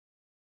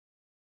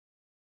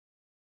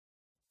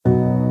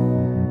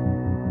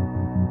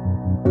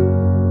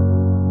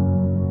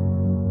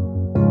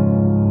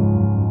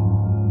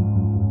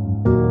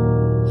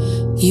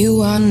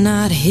You are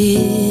not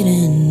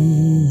hidden.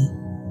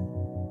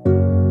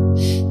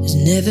 There's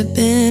never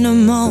been a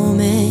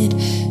moment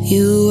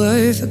you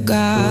were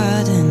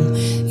forgotten.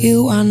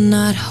 You are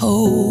not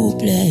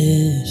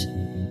hopeless.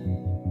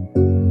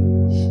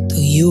 Though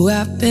you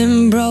have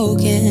been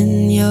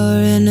broken,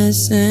 your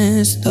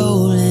innocence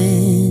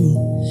stolen,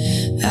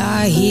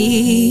 I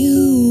hear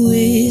you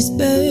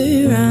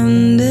whisper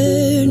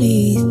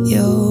underneath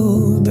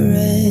your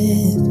breath.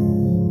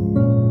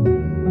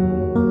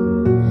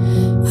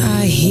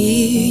 I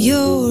hear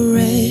your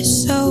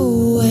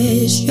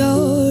SOS,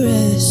 your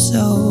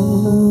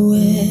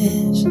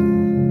SOS.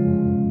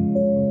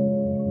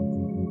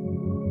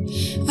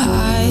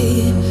 I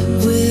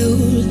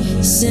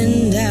will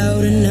send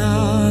out an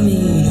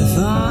army to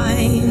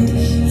find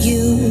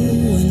you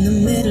in the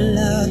middle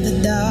of the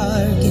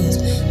darkest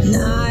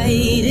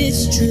night.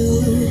 It's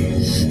true,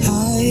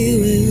 I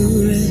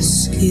will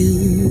rescue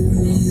you.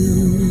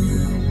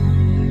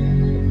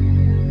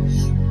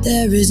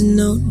 There is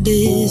no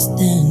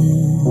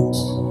distance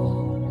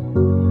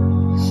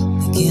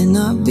that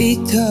cannot be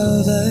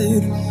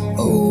covered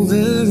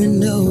over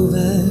and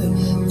over.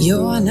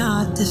 You're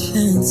not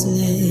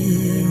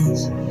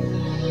defenseless.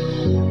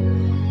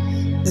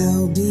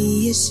 I'll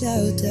be your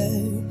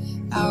shelter,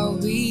 I'll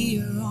be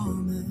your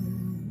armor.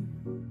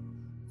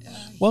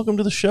 Welcome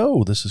to the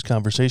show. This is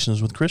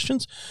Conversations with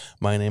Christians.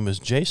 My name is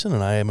Jason,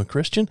 and I am a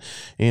Christian,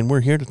 and we're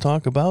here to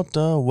talk about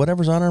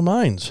whatever's on our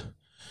minds.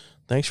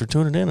 Thanks for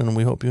tuning in, and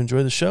we hope you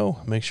enjoy the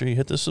show. Make sure you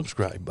hit the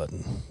subscribe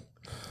button.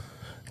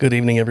 Good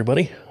evening,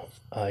 everybody.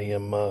 I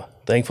am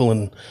thankful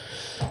and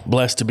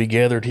blessed to be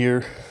gathered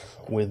here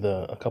with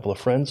a couple of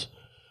friends.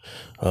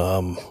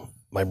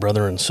 My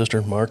brother and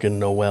sister, Mark and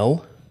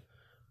Noel,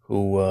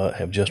 who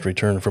have just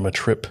returned from a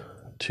trip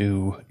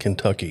to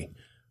Kentucky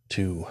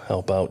to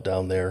help out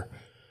down there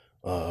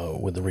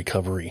with the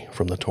recovery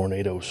from the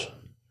tornadoes.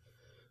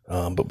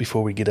 But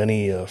before we get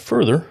any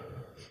further,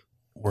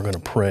 we're going to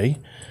pray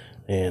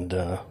and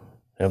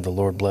have the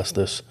Lord bless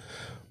this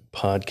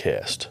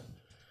podcast.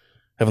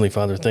 Heavenly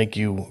Father, thank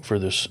you for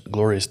this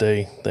glorious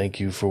day. Thank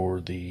you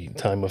for the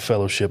time of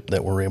fellowship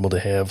that we're able to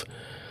have.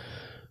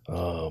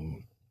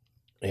 And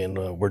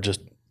we're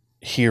just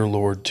here,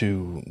 Lord,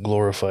 to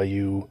glorify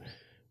you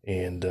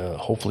and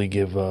hopefully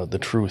give the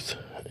truth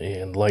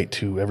and light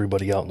to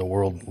everybody out in the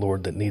world,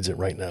 Lord, that needs it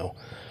right now.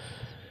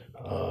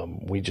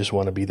 We just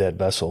want to be that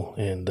vessel,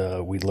 and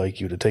we'd like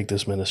you to take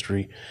this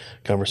ministry,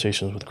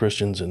 Conversations with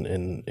Christians,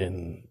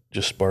 and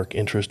just spark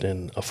interest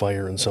and a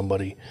fire in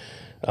somebody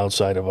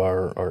outside of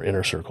our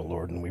inner circle,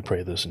 Lord, and we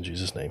pray this in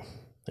Jesus' name.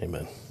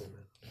 Amen.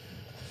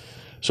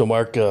 So,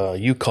 Mark,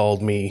 you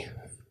called me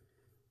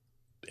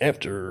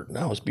it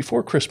was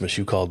before Christmas.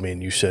 You called me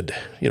and you said,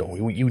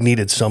 you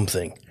needed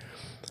something,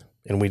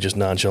 and we just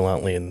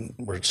nonchalantly and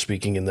were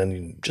speaking, and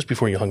then just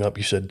before you hung up,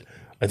 you said,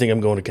 I think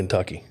I'm going to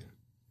Kentucky.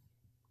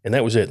 And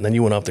that was it. And then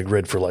you went off the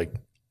grid for like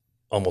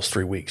almost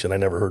 3 weeks, and I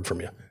never heard from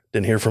you.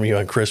 Didn't hear from you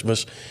on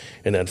Christmas.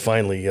 And then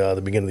finally,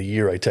 the beginning of the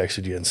year, I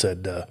texted you and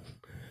said,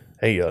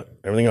 hey,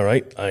 everything all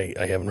right?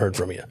 I haven't heard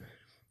from you.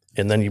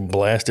 And then you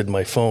blasted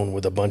my phone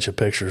with a bunch of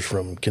pictures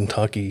from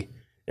Kentucky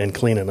and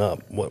cleaning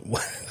up. What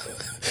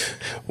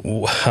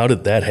how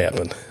did that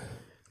happen?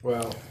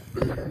 Well,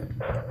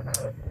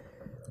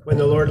 when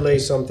the Lord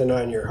lays something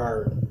on your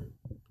heart,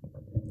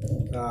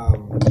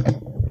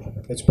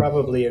 it's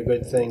probably a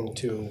good thing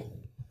to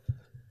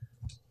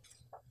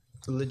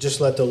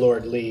just let the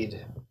Lord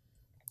lead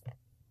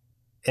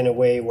in a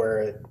way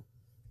where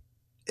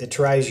it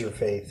tries your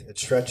faith, it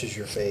stretches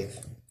your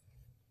faith,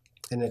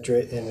 and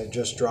it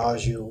just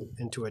draws you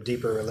into a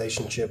deeper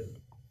relationship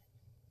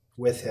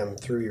with Him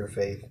through your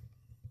faith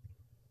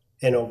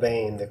and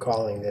obeying the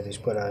calling that He's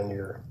put on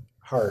your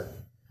heart.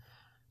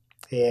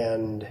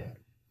 And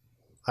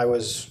I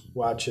was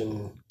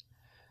watching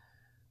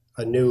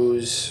the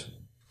news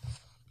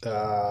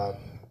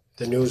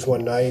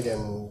one night,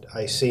 and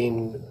I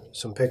seen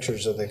some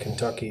pictures of the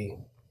Kentucky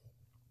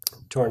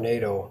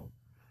tornado,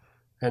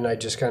 and I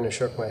just kind of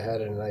shook my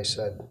head and I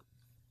said,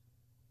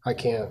 I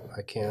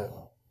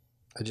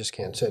just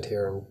can't sit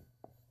here and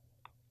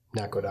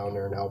not go down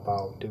there and help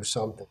out, do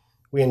something.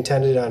 We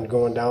intended on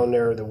going down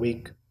there the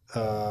week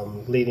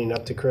leading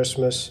up to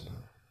Christmas,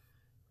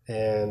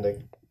 and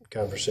the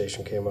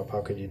conversation came up,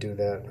 how could you do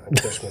that on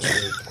Christmas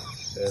week?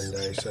 And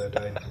I said,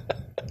 I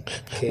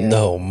can't.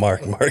 No,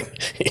 Mark,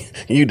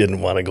 you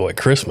didn't want to go at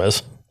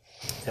Christmas.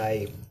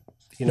 I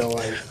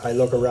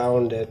look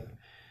around at,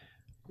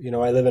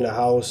 I live in a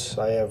house,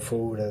 I have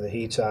food, the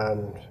heat's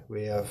on,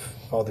 we have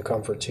all the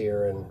comforts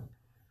here,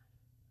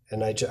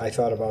 and I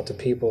thought about the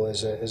people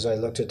as I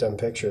looked at them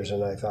pictures,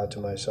 and I thought to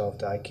myself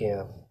that I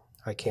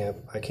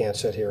can't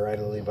sit here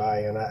idly by,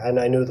 and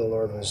I knew the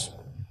Lord was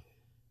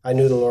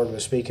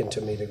speaking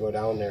to me to go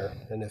down there,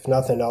 and if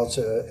nothing else,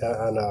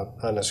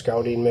 on a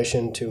scouting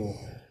mission to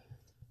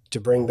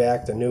bring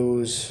back the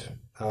news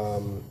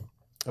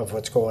of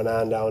what's going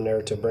on down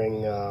there, to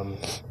bring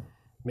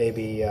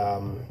maybe a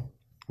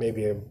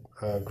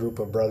group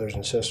of brothers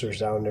and sisters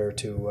down there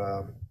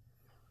to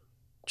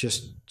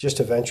just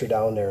to venture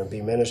down there and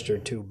be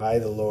ministered to by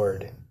the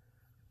Lord,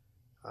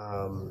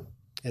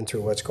 and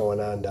through what's going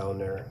on down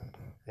there.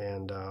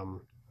 And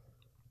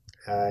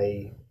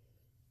I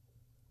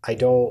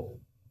don't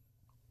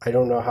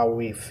know how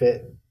we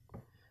fit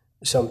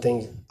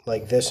something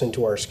like this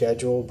into our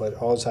schedule, but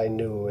all I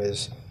knew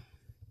is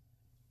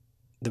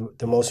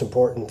the most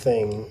important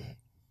thing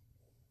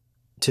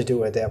to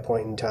do at that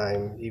point in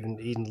time, even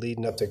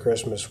leading up to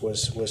Christmas,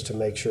 was to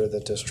make sure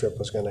that this trip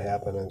was going to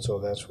happen. And so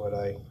that's what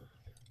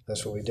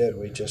we did.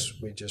 We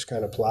just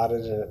kind of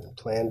plotted it,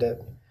 planned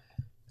it,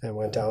 and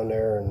went down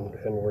there,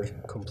 and were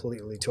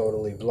completely,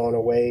 totally blown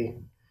away.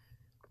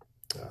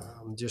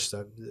 Just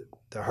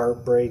the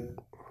heartbreak,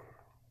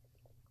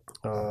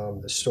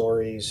 the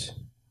stories,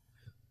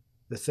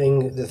 the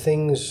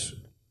things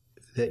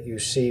that you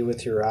see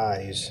with your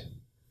eyes,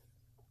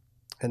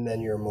 and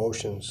then your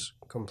emotions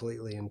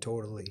completely and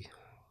totally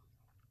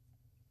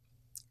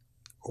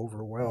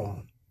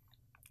overwhelm.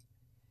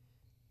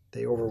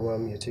 They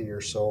overwhelm you to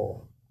your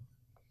soul.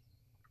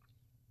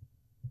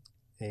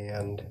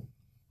 And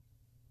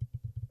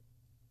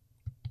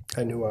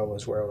I knew I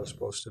was where I was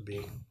supposed to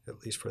be,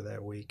 at least for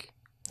that week.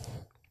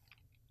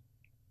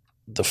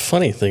 The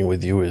funny thing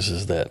with you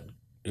is that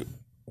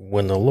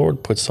when the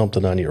Lord puts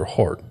something on your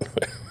heart,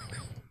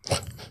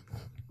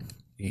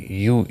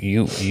 you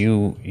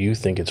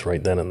think it's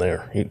right then and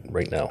there.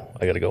 Right now,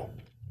 I gotta go.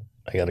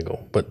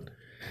 But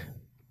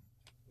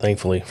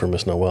thankfully for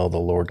Miss Noel, the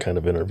Lord kind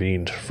of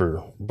intervened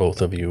for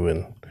both of you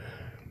and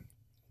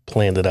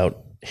planned it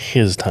out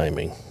His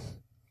timing.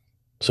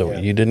 So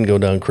you didn't go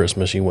down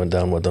Christmas. You went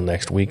down the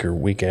next week or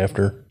week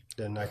after?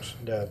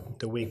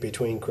 The week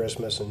between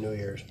Christmas and New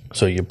Year's.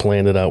 So you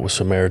planned it out with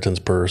Samaritan's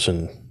Purse,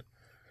 and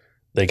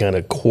they kind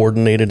of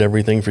coordinated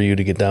everything for you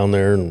to get down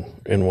there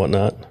and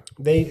whatnot?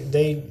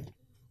 They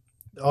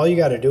all you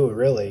got to do,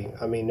 really,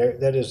 I mean,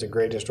 that is the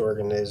greatest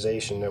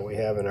organization that we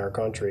have in our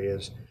country.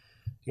 Is,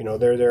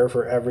 they're there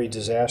for every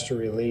disaster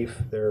relief.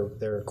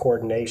 Their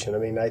coordination. I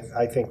mean,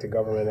 I think the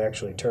government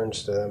actually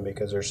turns to them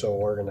because they're so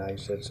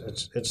organized. It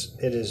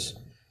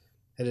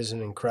is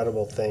an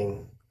incredible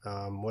thing,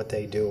 what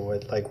they do.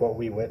 What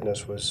we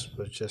witnessed was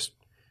just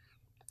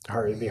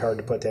hard. It'd be hard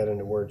to put that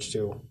into words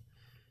too.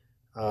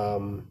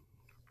 The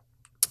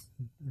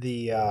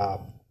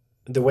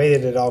way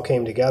that it all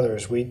came together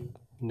is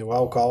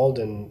Noel called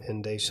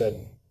and they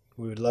said,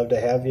 we would love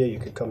to have you. You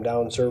could come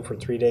down and serve for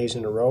 3 days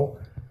in a row.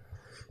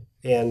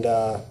 And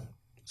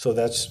so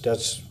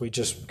that's we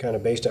just kind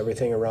of based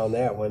everything around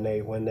that when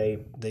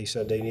they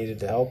said they needed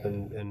the help,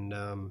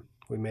 and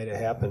we made it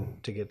happen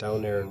to get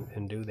down there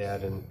and do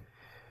that. And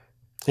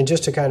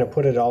just to kind of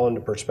put it all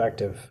into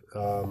perspective,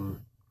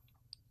 going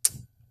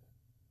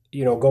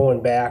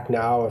back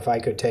now, if I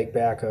could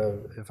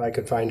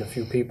find a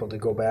few people to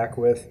go back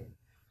with,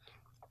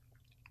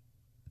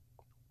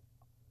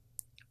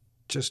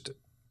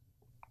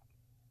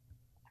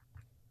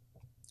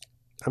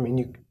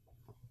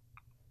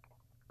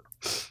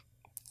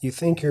 you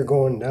think you're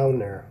going down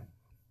there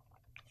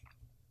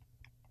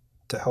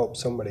to help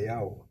somebody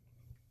out,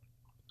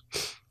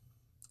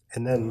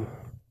 and then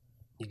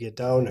you get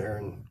down there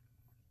and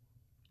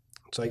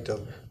it's like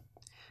the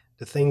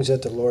things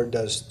that the Lord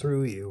does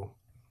through you.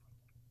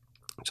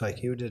 It's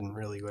like you didn't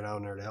really go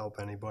down there to help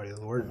anybody.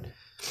 The Lord,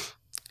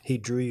 He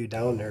drew you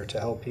down there to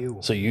help you.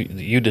 So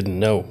you didn't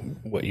know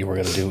what you were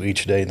going to do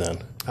each day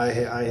then? I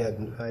had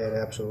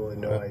absolutely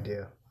no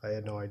idea. I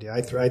had no idea.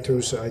 I threw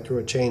a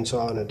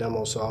chainsaw and a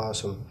demo saw,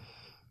 some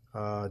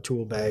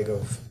tool bag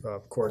of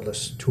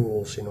cordless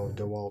tools,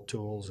 DeWalt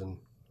tools, and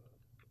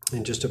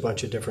just a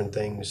bunch of different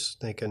things,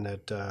 thinking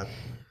that I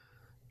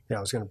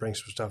was going to bring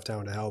some stuff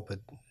down to help. But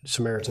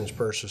Samaritan's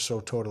Purse is so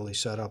totally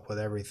set up with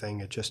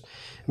everything. It just,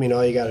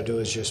 all you got to do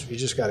is you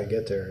just got to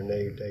get there, and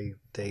they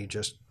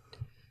just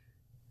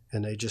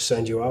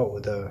send you out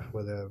with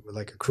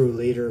a crew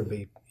leader. It'd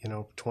be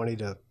 20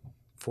 to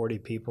 40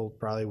 people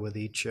probably with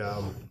each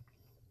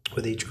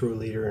crew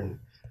leader, and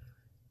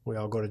we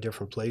all go to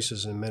different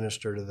places and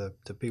minister to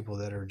the people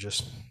that are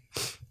just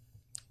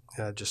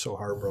so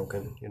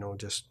heartbroken,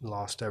 just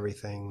lost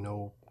everything,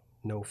 no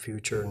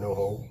future, no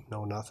hope,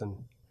 no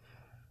nothing.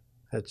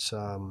 It's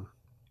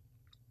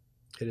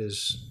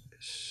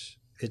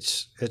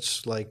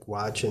like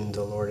watching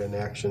the Lord in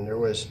action.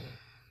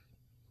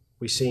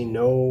 We see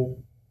no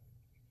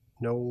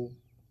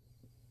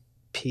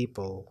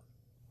people,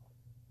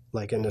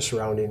 like in the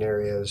surrounding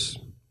areas.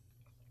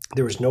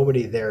 There was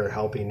nobody there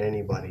helping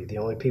anybody. The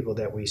only people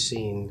that we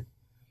seen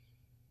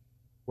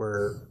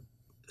were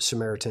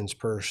Samaritan's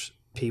Purse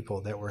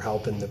people that were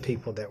helping the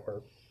people that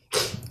were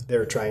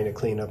trying to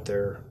clean up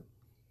their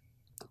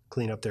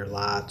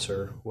lots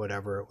or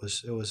whatever.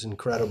 It was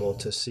incredible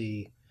to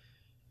see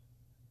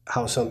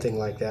how something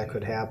like that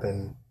could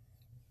happen,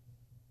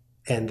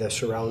 and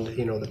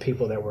the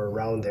people that were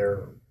around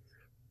there,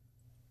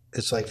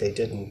 it's like they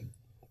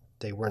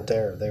weren't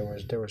there. There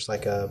was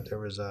like a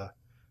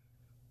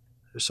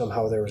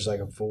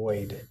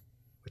void,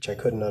 which I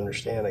couldn't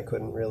understand. I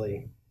don't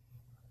really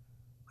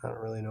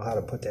know how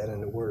to put that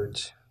into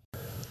words.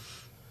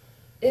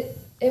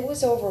 it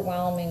was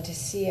overwhelming to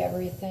see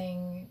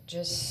everything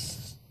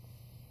just,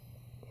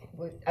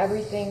 with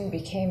everything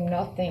became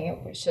nothing.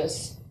 It was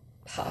just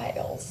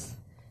piles.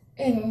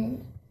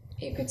 And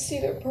you could see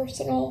their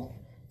personal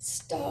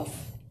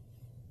stuff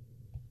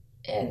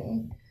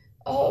and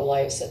all their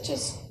lives.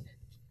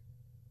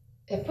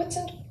 It puts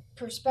into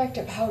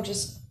perspective how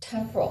just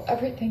temporal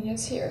everything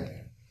is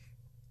here.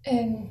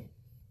 And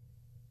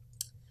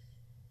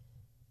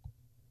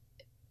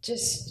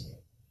just,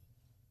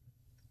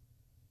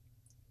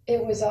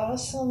 it was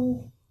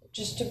awesome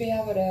just to be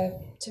able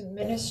to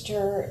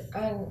minister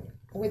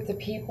with the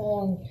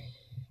people.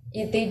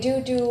 And they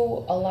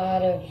do a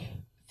lot of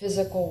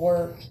physical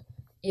work,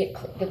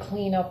 the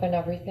cleanup and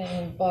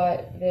everything,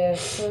 but the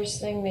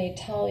first thing they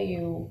tell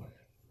you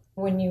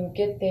when you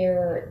get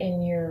there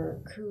in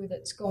your crew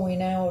that's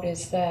going out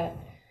is that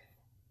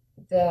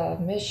the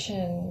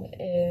mission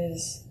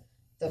is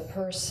the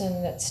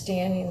person that's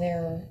standing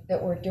there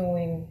that we're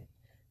doing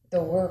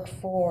the work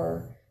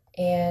for,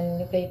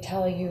 and they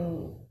tell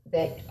you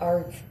that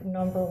our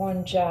number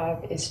one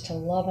job is to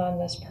love on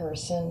this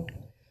person.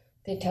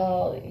 They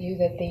tell you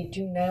that they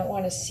do not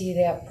want to see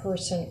that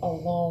person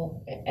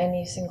alone at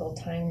any single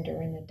time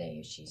during the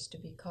day. She's to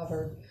be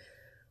covered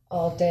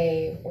all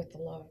day with the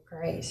love of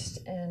Christ.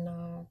 And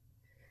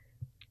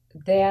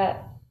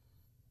that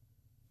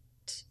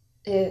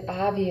it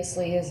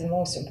obviously is the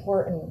most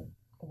important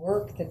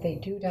work that they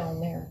do down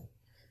there,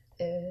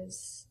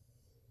 is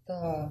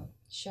the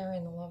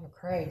sharing the love of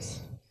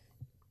Christ.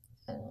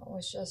 And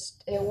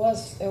it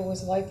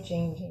was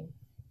life-changing.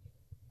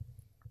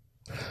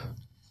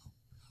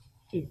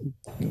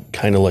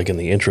 Kind of like in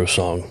the intro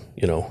song,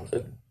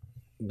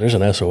 there's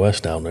an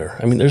SOS down there.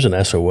 I mean, there's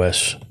an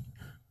SOS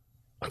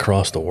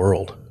across the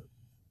world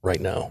right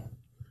now.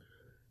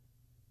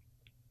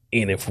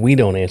 And if we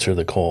don't answer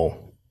the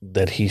call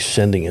that he's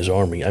sending his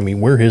army, I mean,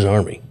 we're his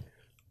army,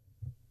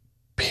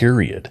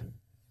 period.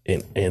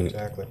 And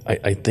Exactly.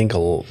 I think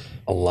a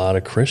lot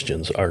of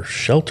Christians are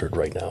sheltered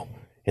right now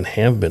and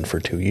have been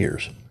for 2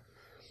 years.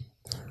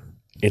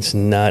 It's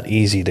not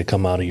easy to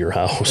come out of your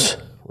house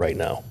right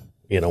now.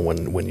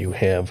 When you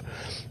have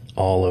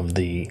all of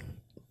the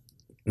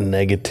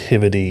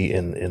negativity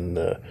and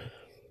the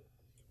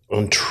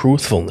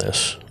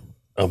untruthfulness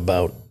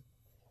about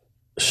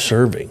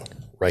serving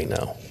right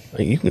now.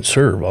 You can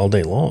serve all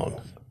day long,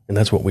 and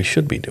that's what we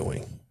should be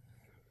doing.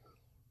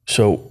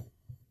 So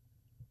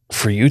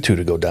for you two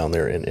to go down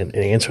there and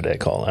answer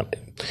that call,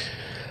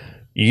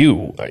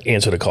 you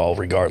answer the call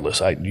regardless.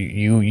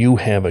 You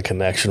have a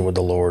connection with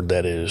the Lord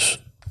that is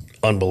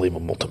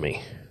unbelievable to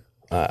me.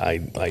 I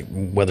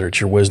whether it's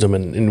your wisdom,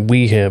 and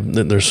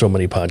there's so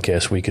many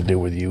podcasts we could do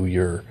with you.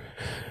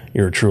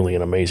 You're truly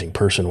an amazing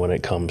person when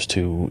it comes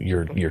to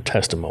your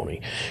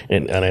testimony,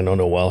 and I know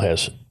Noel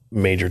has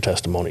major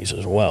testimonies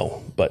as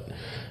well. But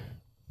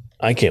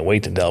I can't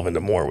wait to delve into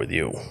more with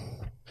you.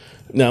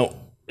 Now,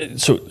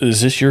 so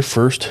is this your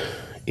first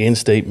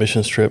in-state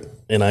missions trip?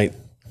 And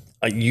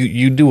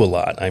you do a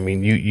lot. I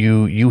mean,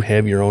 you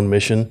have your own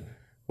mission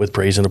with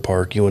Praise in the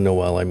Park. You and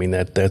Noel. I mean,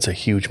 that's a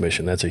huge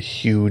mission. That's a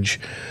huge.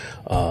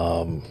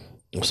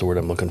 What's the word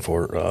I'm looking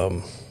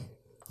for?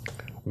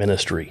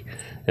 Ministry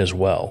as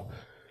well.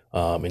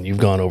 And you've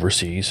gone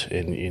overseas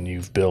and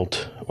you've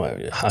built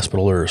a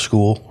hospital or a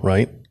school,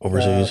 right?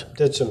 Overseas?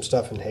 Did some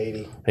stuff in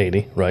Haiti.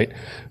 Haiti, right?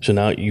 So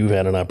now you've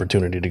had an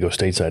opportunity to go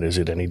stateside. Is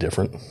it any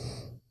different?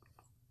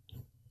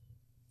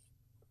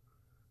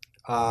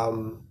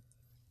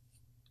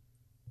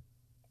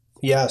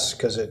 Yes,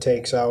 because it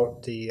takes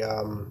out the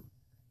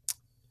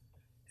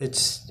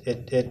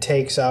it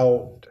takes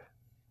out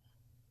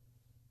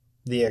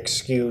the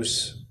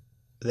excuse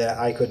that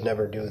I could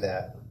never do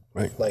that.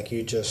 Right. Like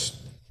it's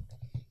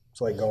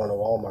like going to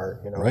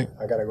Walmart, Right.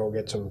 I got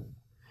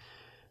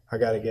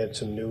to get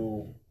some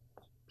new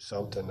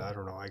something. I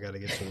don't know. I got to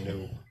get some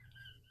new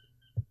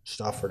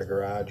stuff for the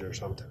garage or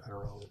something. I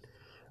don't know.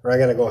 Or I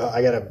got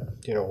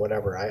to,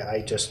 whatever.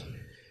 I just,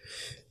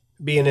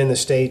 being in the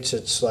States,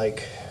 it's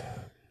like,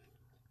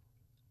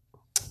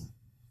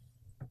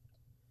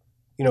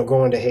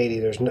 going to Haiti,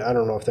 I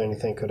don't know if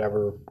anything could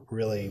ever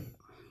really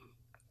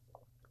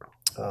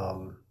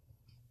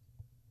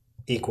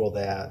equal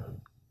that,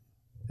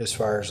 as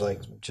far as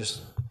like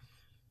just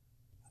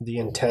the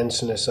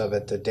intenseness of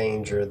it, the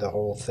danger, the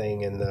whole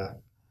thing, and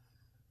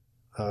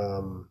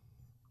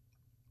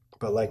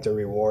but like the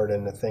reward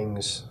and the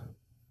things.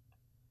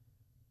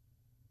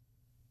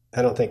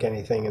 I don't think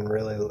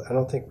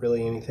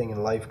really anything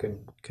in life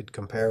could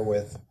compare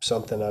with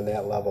something on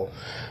that level.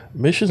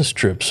 Missions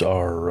trips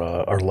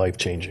are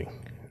life-changing.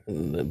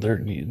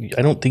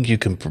 I don't think you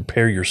can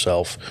prepare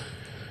yourself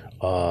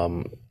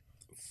for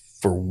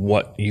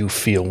what you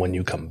feel when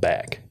you come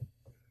back.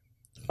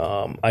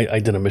 I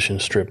did a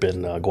missions trip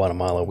in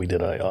Guatemala. We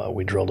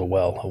drilled a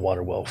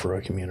water well for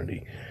a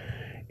community,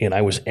 and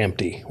I was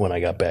empty when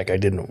I got back. I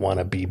didn't want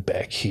to be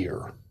back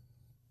here.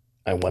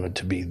 I wanted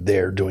to be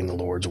there doing the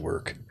Lord's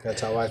work. That's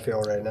how I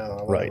feel right now. I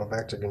want Right. to go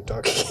back to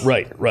Kentucky.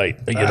 Right.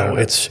 You know,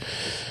 it's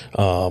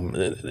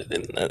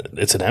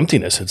an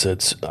emptiness.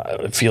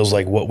 It feels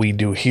like what we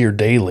do here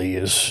daily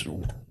is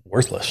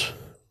worthless.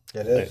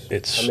 It is.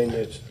 It's- I mean,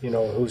 it's, you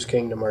know, whose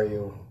kingdom are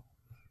you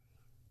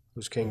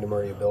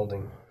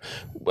building?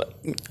 But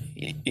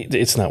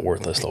it's not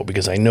worthless though,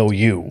 because I know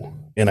you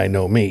and I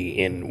know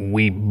me, and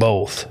we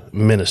both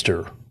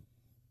minister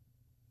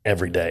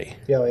every day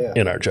Yeah.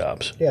 in our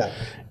jobs. Yeah.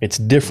 It's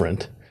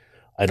different.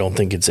 I don't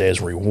think it's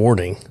as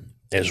rewarding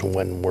as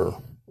when we're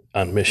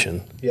on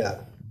mission,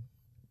 Yeah.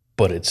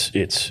 but it's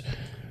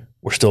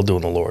we're still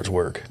doing the Lord's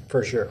work.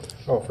 For sure.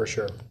 Oh, for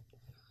sure.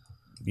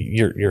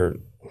 You're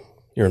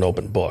an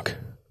open book.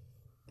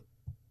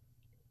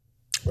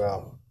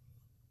 Well,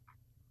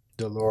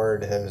 the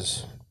Lord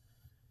has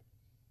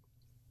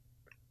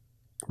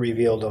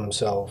revealed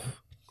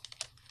himself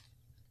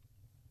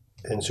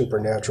in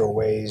supernatural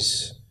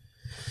ways.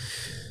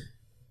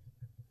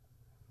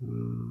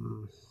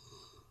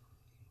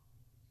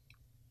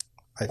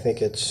 I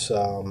think it's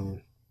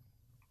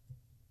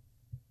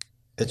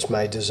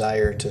my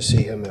desire to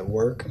see him at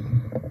work,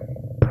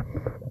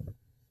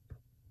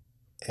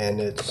 and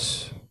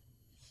it's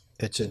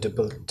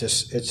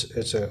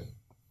a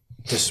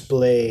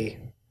display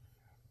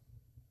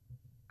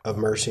of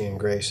mercy and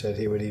grace that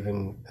he would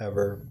even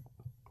ever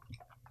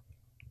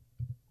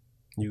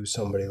use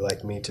somebody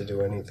like me to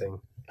do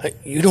anything.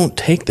 You don't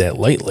take that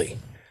lightly.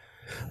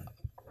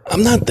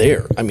 I'm not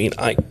there. I mean,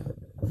 I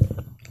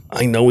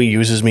know he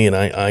uses me, and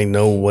I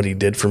know what he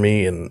did for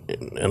me, and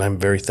I'm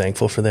very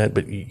thankful for that.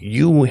 But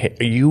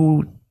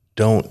you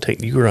don't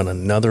take. You're on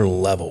another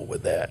level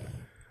with that.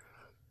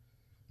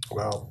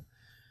 Well,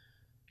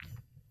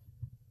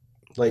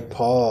 like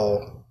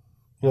Paul,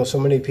 you know, so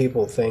many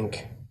people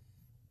think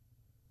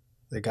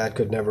that God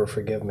could never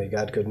forgive me,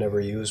 God could never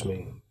use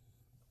me.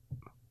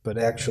 But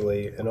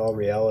actually, in all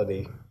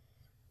reality,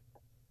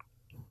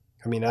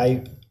 I mean,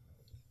 I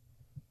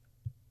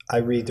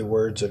read the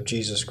words of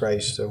Jesus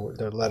Christ,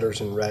 the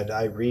letters in red.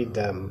 I read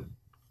them,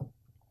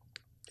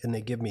 and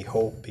they give me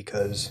hope,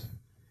 because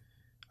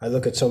I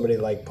look at somebody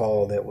like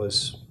Paul that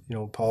was, you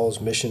know,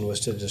 Paul's mission was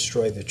to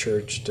destroy the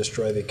church,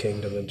 destroy the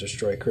kingdom, and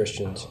destroy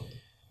Christians.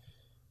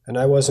 And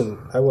I wasn't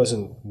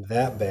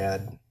that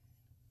bad,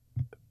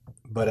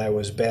 but I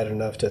was bad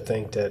enough to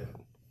think that,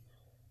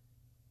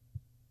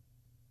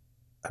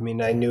 I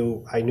mean, I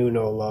knew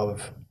no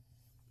love.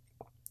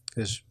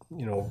 Is,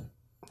 you know,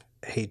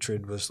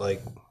 hatred was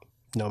like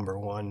number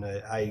one.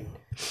 I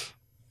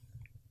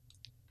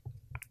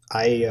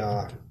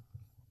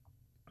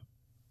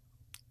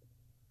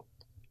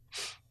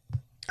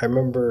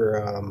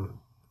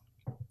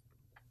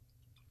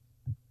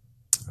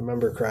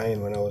remember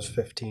crying when I was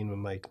 15 when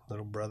my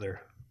little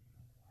brother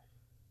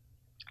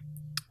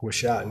was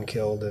shot and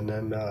killed, and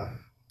then I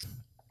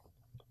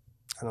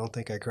don't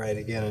think I cried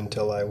again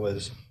until I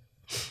was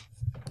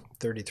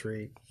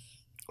 33,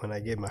 when I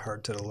gave my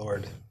heart to the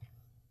Lord,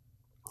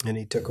 and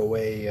He took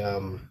away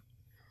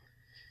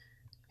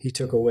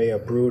a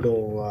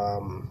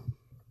brutal,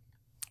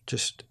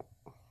 just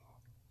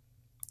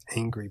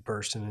angry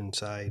person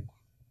inside,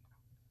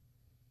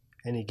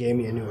 and He gave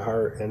me a new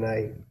heart. And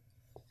I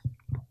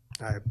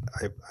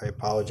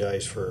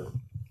apologize for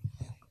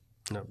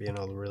not being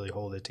able to really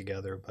hold it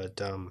together, but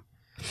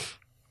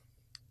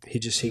He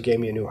gave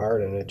me a new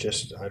heart, and I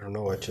don't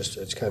know,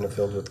 it's kind of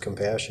filled with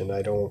compassion.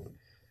 I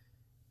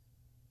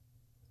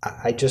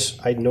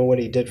know what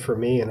He did for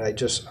me, and I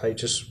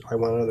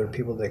want other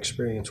people to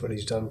experience what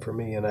He's done for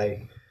me. And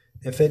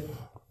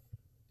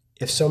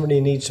if somebody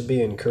needs to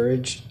be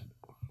encouraged,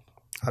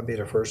 I'll be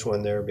the first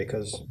one there,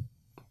 because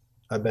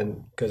I've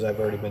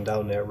already been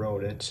down that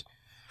road.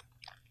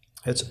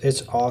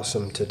 It's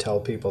awesome to tell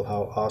people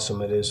how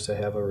awesome it is to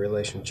have a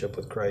relationship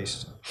with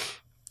Christ.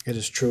 It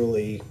is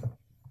truly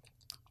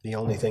the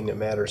only thing that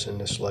matters in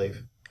this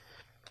life.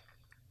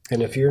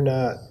 And if you're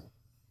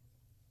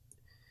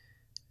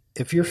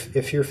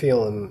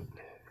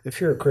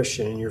a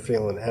Christian and you're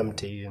feeling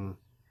empty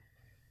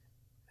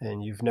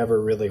and you've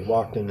never really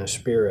walked in the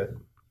Spirit,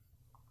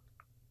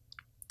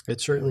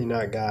 it's certainly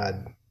not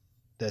God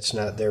that's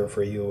not there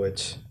for you.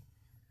 It's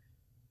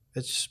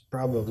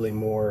probably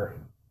more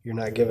you're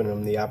not giving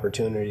Him the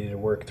opportunity to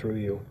work through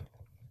you.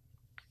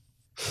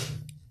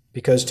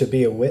 Because to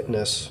be a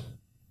witness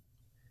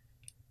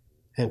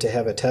and to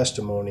have a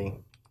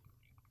testimony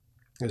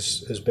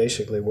is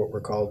basically what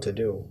we're called to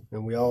do.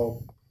 And we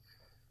all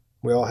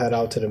head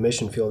out to the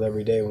mission field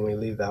every day when we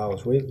leave the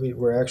house.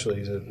 We're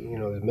actually,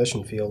 the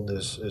mission field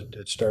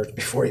it starts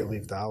before you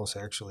leave the house,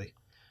 actually.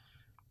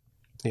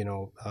 You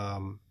know,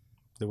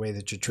 the way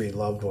that you treat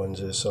loved ones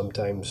is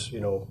sometimes,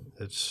 you know,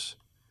 it's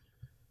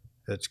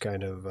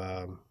kind of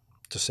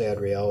it's a sad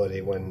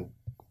reality when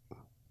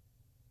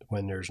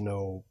there's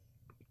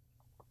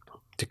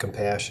the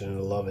compassion and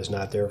the love is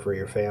not there for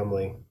your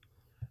family,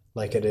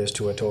 like it is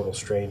to a total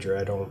stranger.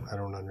 I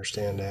don't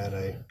understand that.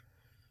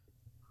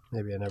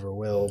 Maybe I never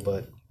will,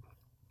 but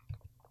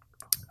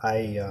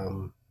I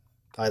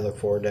I look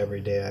forward to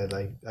every day.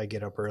 I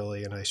get up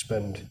early and I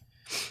spend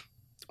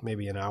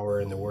maybe an hour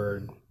in the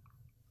Word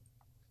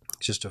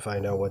just to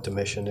find out what the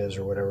mission is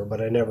or whatever.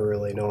 But I never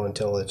really know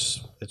until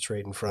it's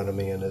right in front of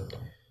me, and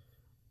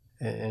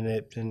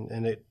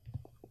it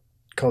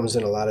comes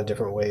in a lot of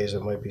different ways.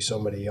 It might be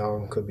somebody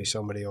young, could be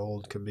somebody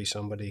old, could be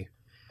somebody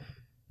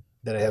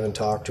that I haven't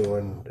talked to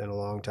in a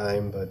long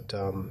time. But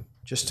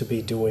just to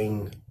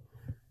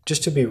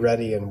be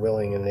ready and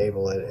willing and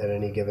able at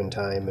any given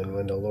time. And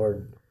when the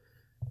Lord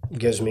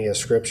gives me a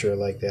scripture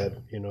like that,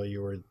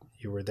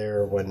 you were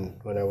there when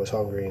I was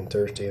hungry and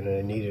thirsty and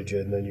I needed you,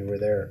 and then you were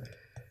there.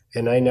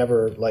 And I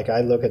never,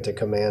 I look at the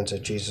commands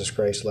that Jesus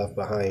Christ left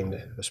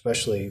behind,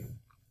 especially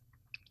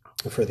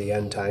for the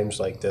end times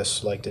like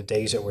this, like the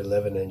days that we're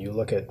living in. You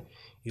look at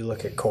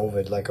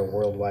COVID like a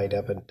worldwide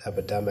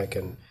epidemic,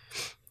 and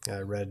I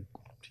read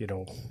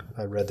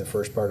the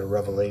first part of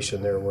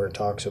Revelation there where it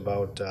talks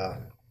about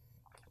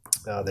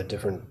the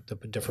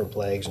different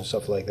plagues and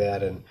stuff like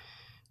that, and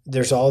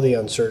there's all the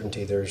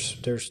uncertainty.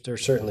 There's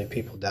certainly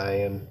people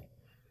dying,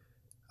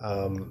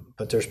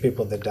 but there's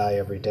people that die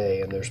every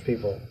day, and there's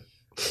people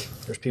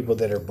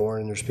that are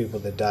born, and there's people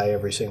that die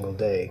every single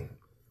day.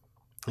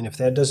 And if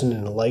that doesn't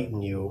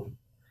enlighten you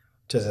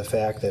to the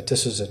fact that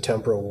this is a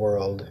temporal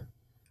world,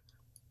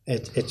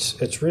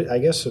 it's really, I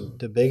guess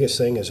the biggest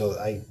thing is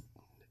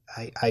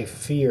I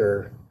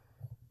fear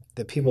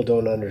that people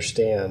don't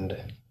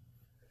understand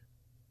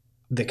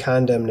the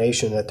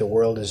condemnation that the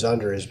world is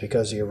under is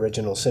because of the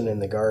original sin in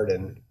the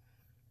garden,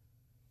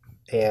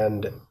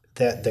 and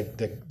that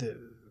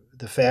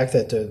the fact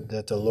that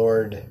the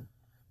Lord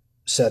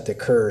set the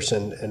curse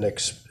and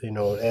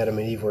Adam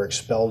and Eve were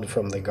expelled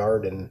from the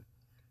garden,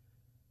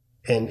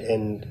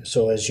 and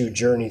so as you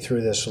journey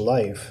through this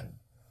life,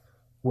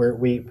 where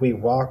we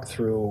walk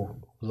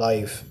through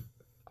life,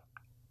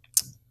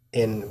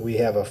 and we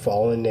have a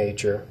fallen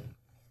nature,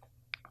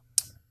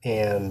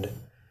 and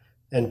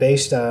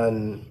based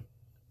on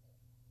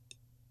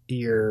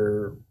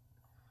your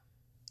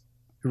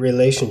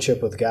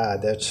relationship with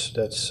God, that's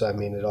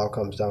it all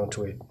comes down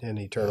to an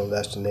eternal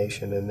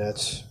destination, and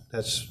that's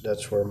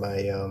where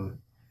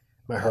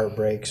my heart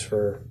breaks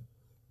for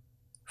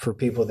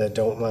people that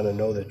don't want to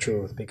know the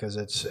truth, because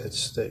it's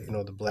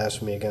the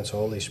blasphemy against the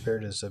Holy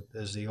Spirit is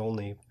the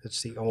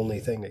only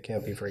thing that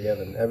can't be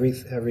forgiven.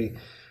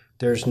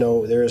 There is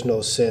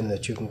no sin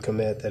that you can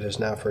commit that is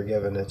not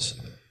forgiven.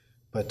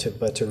 But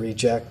to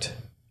reject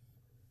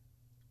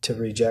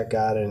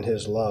God and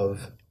His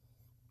love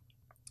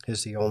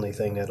is the only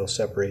thing that'll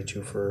separate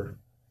you for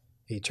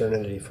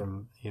eternity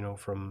from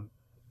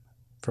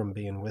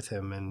being with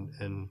Him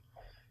and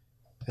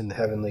in the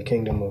heavenly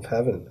kingdom of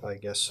heaven, I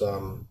guess.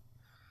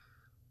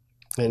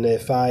 And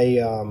if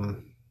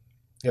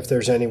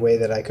there's any way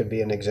that I could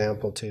be an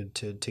example to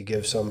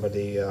give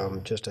somebody,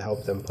 just to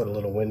help them put a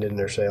little wind in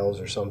their sails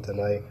or something,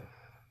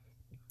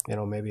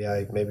 maybe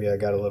I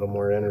got a little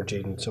more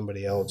energy than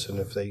somebody else, and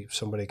if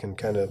somebody can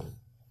kind of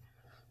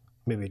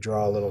maybe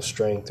draw a little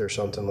strength or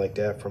something like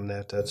that from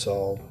that, that's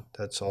all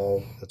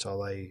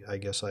I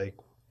guess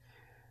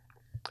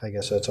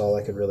that's all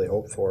I could really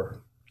hope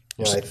for.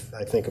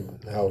 I think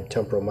of how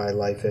temporal my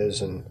life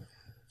is, and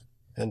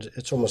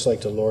it's almost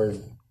like the Lord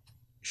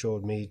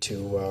showed me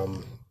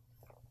to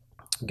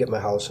get my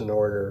house in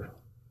order.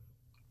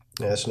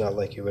 And it's not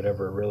like you would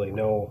ever really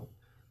know,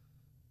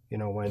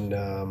 when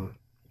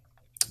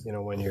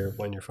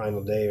your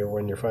final day or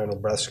when your final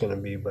breath's going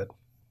to be, but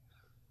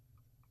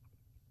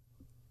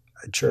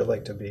I'd sure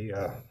like to be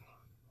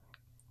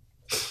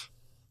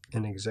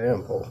an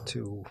example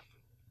to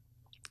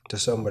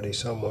somebody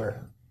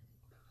somewhere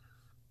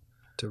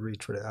to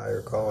reach for the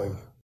higher calling.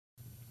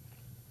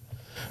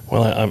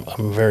 Well,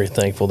 I'm very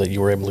thankful that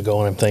you were able to go,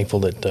 and I'm thankful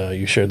that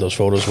you shared those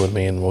photos with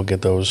me, and we'll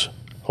get those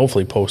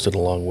hopefully posted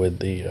along with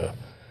the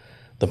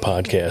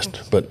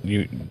podcast. But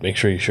you make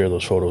sure you share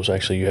those photos.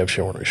 Actually, you have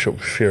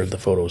shared the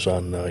photos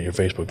on your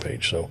Facebook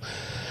page, so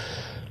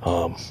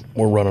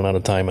we're running out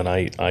of time, and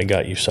I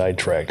got you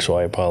sidetracked, so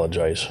I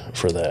apologize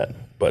for that.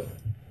 But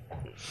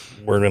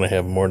we're going to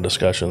have more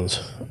discussions,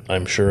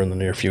 I'm sure, in the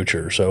near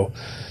future, so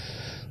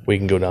we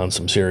can go down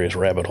some serious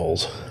rabbit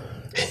holes.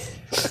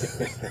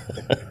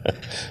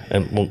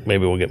 And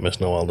maybe we'll get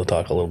Miss Noel to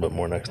talk a little bit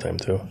more next time,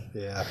 too.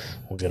 Yeah.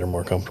 We'll get her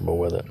more comfortable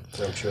with it.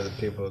 I'm sure that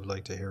people would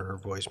like to hear her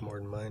voice more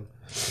than mine.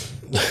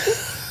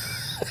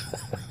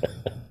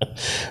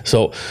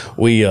 So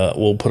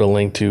we'll put a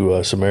link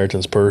to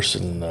Samaritan's Purse,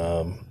 and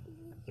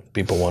if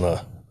people want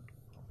to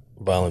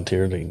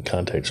volunteer, they can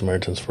contact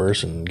Samaritan's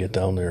Purse and get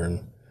down there.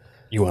 And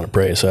you want to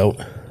pray us out?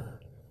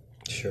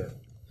 Sure.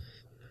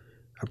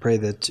 I pray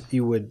that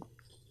you would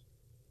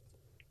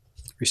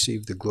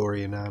receive the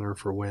glory and honor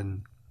for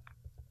when,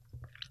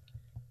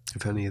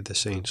 if any of the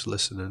saints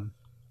listening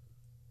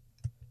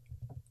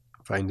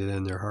find it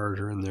in their heart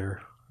or in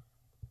their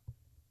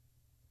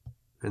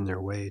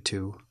way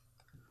to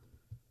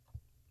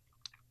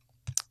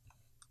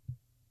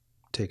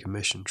take a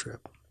mission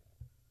trip.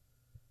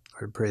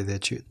 I pray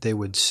that they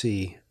would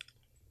see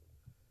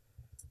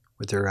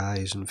with their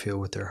eyes and feel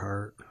with their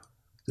heart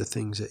the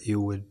things that you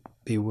would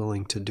be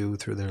willing to do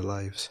through their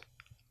lives.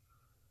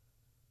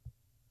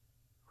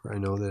 For I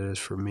know that is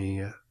for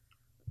me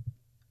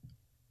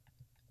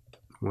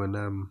when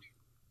I'm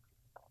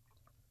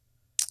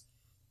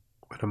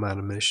on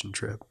a mission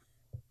trip.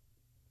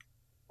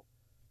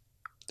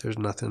 There's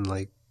nothing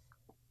like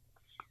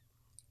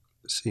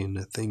seeing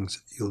the things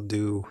that you'll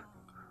do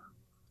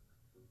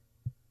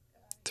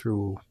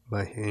through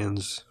my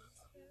hands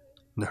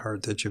and the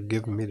heart that you've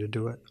given me to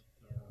do it.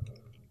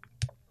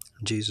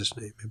 In Jesus'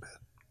 name, amen.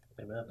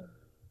 Amen.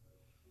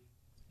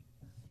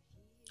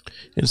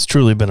 It's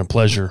truly been a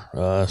pleasure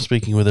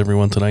speaking with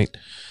everyone tonight.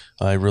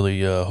 I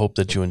really hope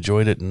that you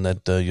enjoyed it and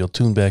that you'll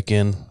tune back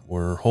in.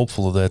 We're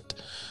hopeful that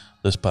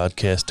this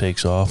podcast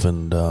takes off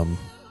and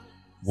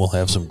we'll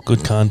have some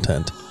good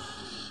content.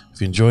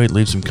 If you enjoy it,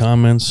 leave some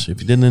comments.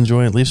 If you didn't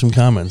enjoy it, leave some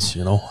comments.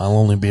 You know, I'll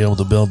only be able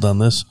to build on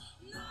this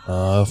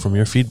from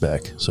your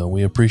feedback. So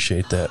we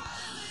appreciate that.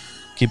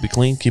 Keep it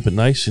clean, keep it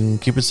nice,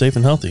 and keep it safe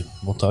and healthy.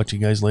 We'll talk to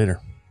you guys later.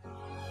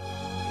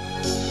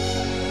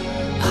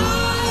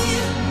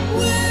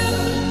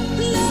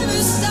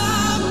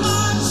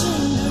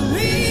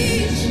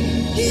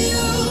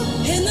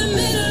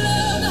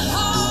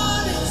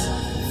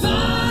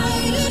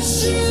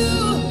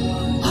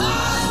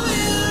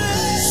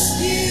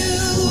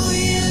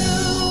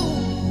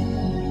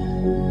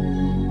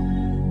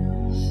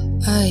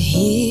 I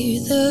hear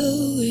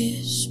the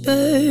whisper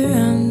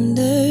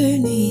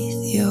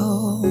underneath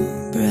your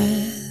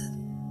breath.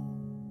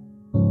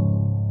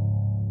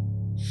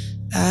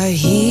 I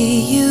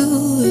hear you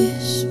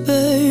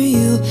whisper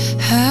you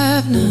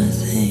have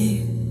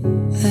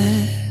nothing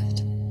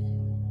left.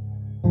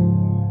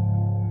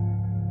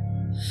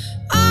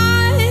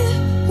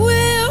 I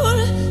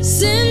will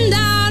send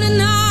out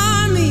an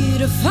army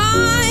to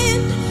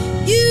find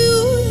you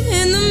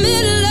in the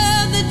middle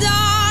of the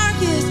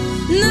darkest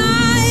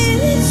night.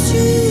 It's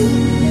true,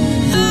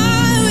 I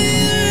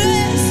will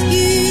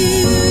rescue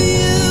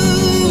you.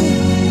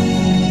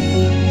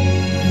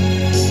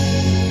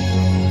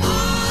 I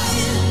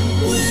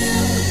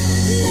will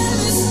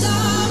never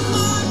stop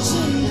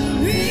marching to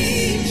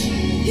reach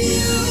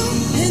you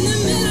in the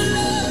middle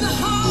of the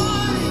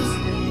hardest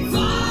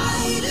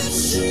fight.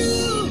 It's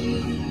true,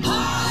 I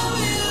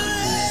will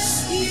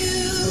rescue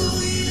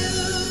you.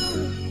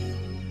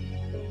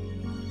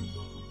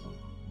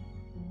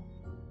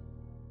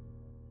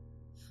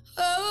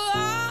 Oh.